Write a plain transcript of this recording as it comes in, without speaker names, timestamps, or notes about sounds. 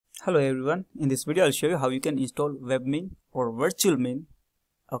Hello everyone, in this video I'll show you how you can install Webmin or Virtualmin,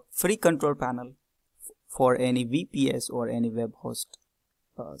 a free control panel for any VPS or any web host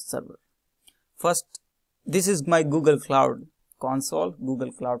server. First, this is my Google Cloud console,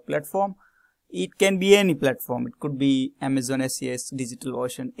 Google Cloud platform. It can be any platform. It could be Amazon SES,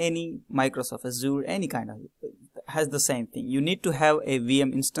 DigitalOcean, any Microsoft Azure, any kind of, has the same thing. You need to have a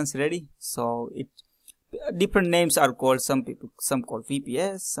VM instance ready. So different names are called, some call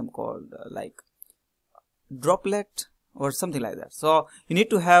VPS, some called like droplet or something like that. So you need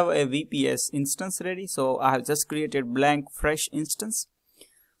to have a VPS instance ready. So I have just created blank fresh instance.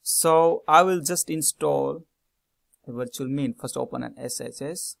 So I will just install a Virtualmin. First open an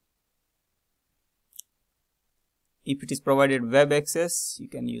SSH. If it is provided web access, you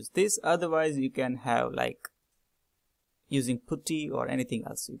can use this. Otherwise you can have like using putty or anything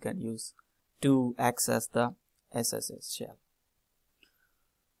else you can use to access the SSH shell.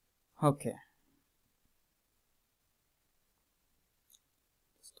 Okay,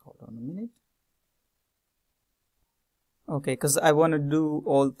 just hold on a minute. Okay, because I want to do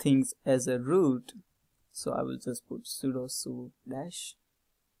all things as a root, so I will just put sudo su dash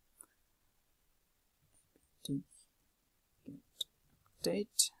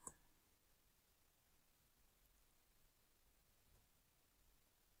update.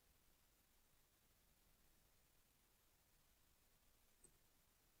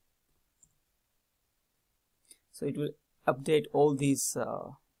 So it will update all these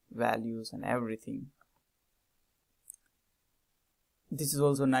values and everything. This is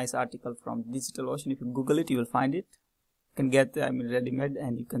also a nice article from DigitalOcean. If you Google it, you will find it. You can get the ready-made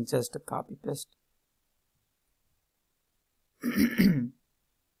and you can just copy paste.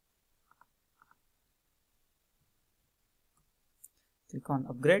 Click on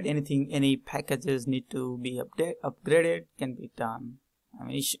upgrade. Any packages need to be upgraded can be done. I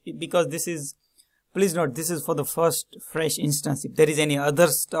mean, because this is, please note, this is for the first fresh instance. If there is any other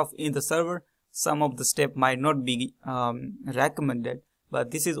stuff in the server, some of the step might not be recommended,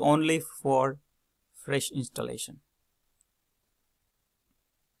 but this is only for fresh installation.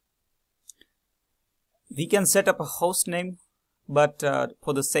 We can set up a host name, but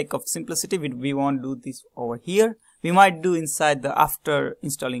for the sake of simplicity, we won't do this over here. We might do inside the after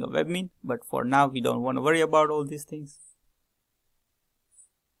installing a Webmin, but for now we don't want to worry about all these things.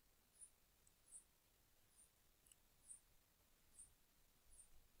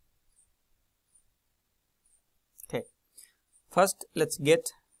 Okay, first let's get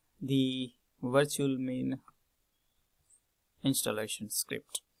the Virtualmin installation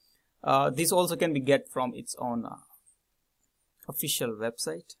script. This also can be get from its own official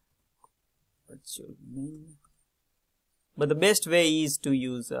website, Virtualmin. But the best way is to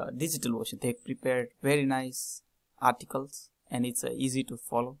use DigitalOcean. They prepared very nice articles and it's easy to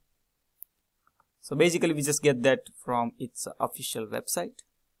follow. So basically we just get that from its official website.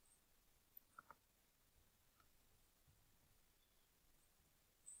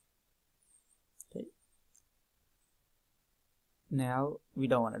 Okay. Now we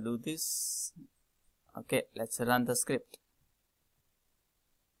don't want to do this. Okay, let's run the script.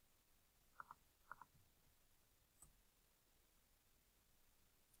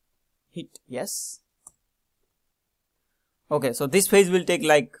 Hit yes. Okay, so this phase will take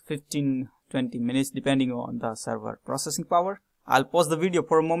like 15-20 minutes depending on the server processing power. I'll pause the video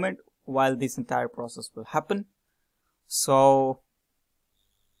for a moment while this entire process will happen. So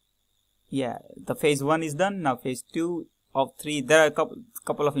yeah, the phase 1 is done. Now phase 2 of 3, there are a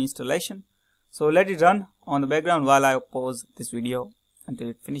couple of installation. So let it run on the background while I pause this video until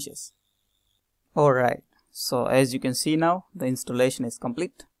it finishes. Alright, so as you can see now, the installation is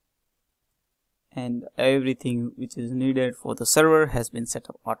complete and everything which is needed for the server has been set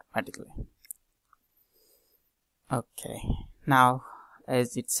up automatically. Okay, now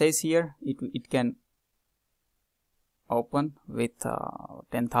as it says here, it can open with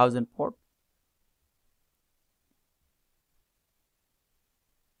 10,000 port.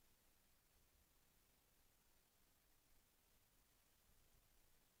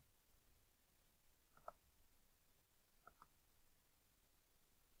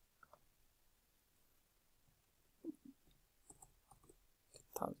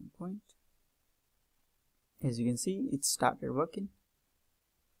 Point. As you can see, it started working.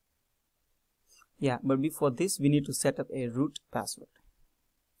 Yeah, but before this we need to set up a root password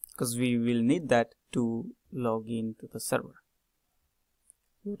because we will need that to log in to the server.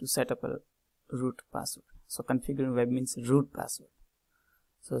 We have to set up a root password. So configuring Webmin's root password.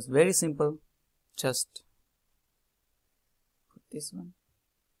 So it's very simple. Just put this one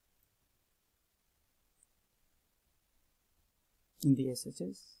in the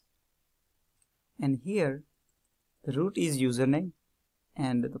SSH. and here the root is username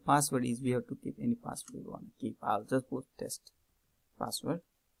and the password is, we have to keep any password we want to keep. I'll just put test password.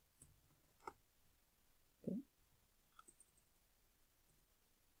 Okay.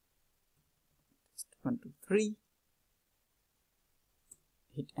 Test 1 2 3.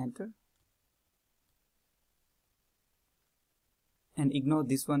 Hit enter. And ignore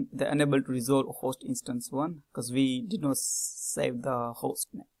this one, the unable to resolve host instance one, because we did not save the host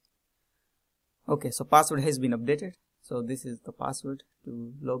name. Okay, so password has been updated. So this is the password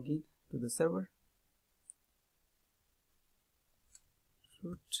to log in to the server.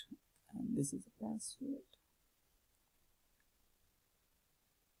 Root, and this is the password.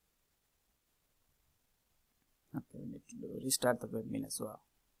 Okay, we need to restart the Webmin as well.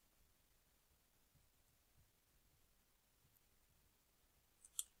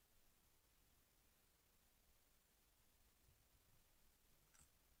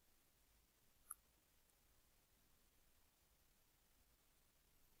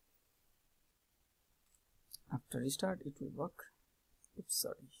 After restart, it will work. Oops,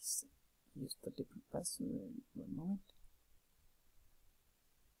 sorry, use the different password. 1 moment.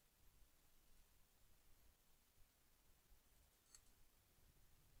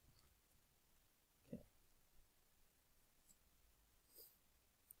 Okay.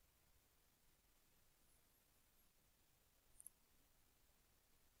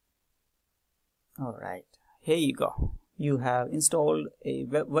 All right, here you go. You have installed a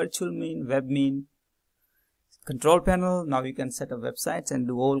Virtualmin, Webmin control panel. Now you can set up websites and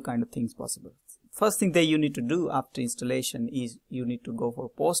do all kind of things possible. First thing that you need to do after installation is you need to go for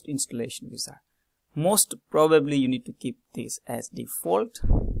post installation wizard. Most probably you need to keep this as default.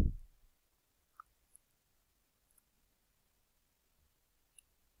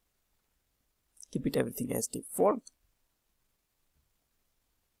 Keep it everything as default.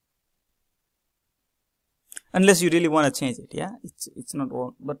 Unless you really want to change it, yeah, it's not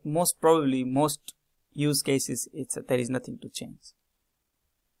all, but most probably most use cases there is nothing to change.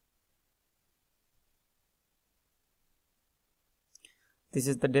 This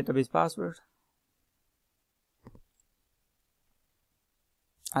is the database password.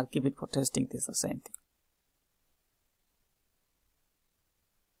 I'll keep it for testing. This is the same thing.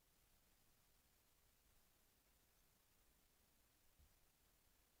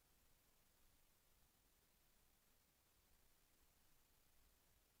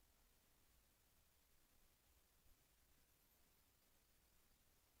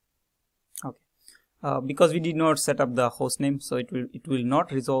 Okay, because we did not set up the host name, so it will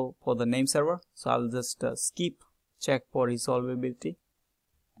not resolve for the name server. So I'll just skip check for resolvability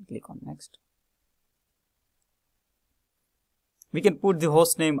and click on next. We can put the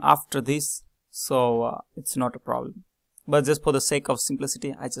host name after this, so it's not a problem, but just for the sake of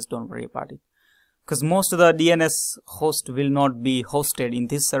simplicity, I just don't worry about it, because most of the DNS host will not be hosted in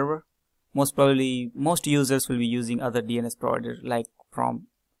this server. Most probably most users will be using other DNS provider like from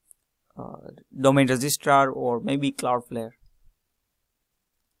domain registrar or maybe Cloudflare.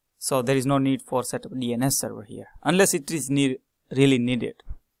 So there is no need for set up a DNS server here unless it is really needed.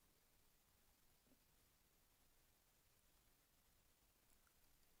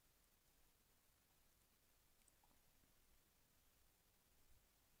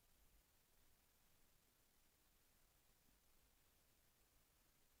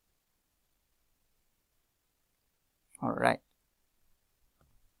 All right.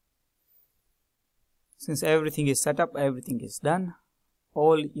 Since everything is set up, everything is done,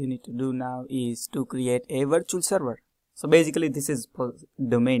 all you need to do now is to create a virtual server. So basically this is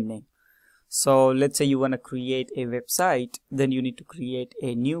domain name. So let's say you want to create a website, then you need to create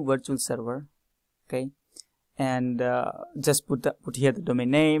a new virtual server. Okay, and just put here the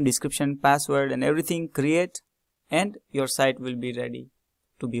domain name, description, password and everything, create, and your site will be ready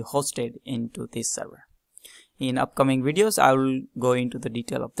to be hosted into this server. In upcoming videos I will go into the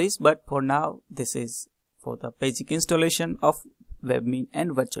detail of this, but for now this is for the basic installation of Webmin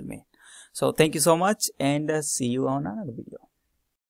and Virtualmin. So thank you so much, and see you on another video.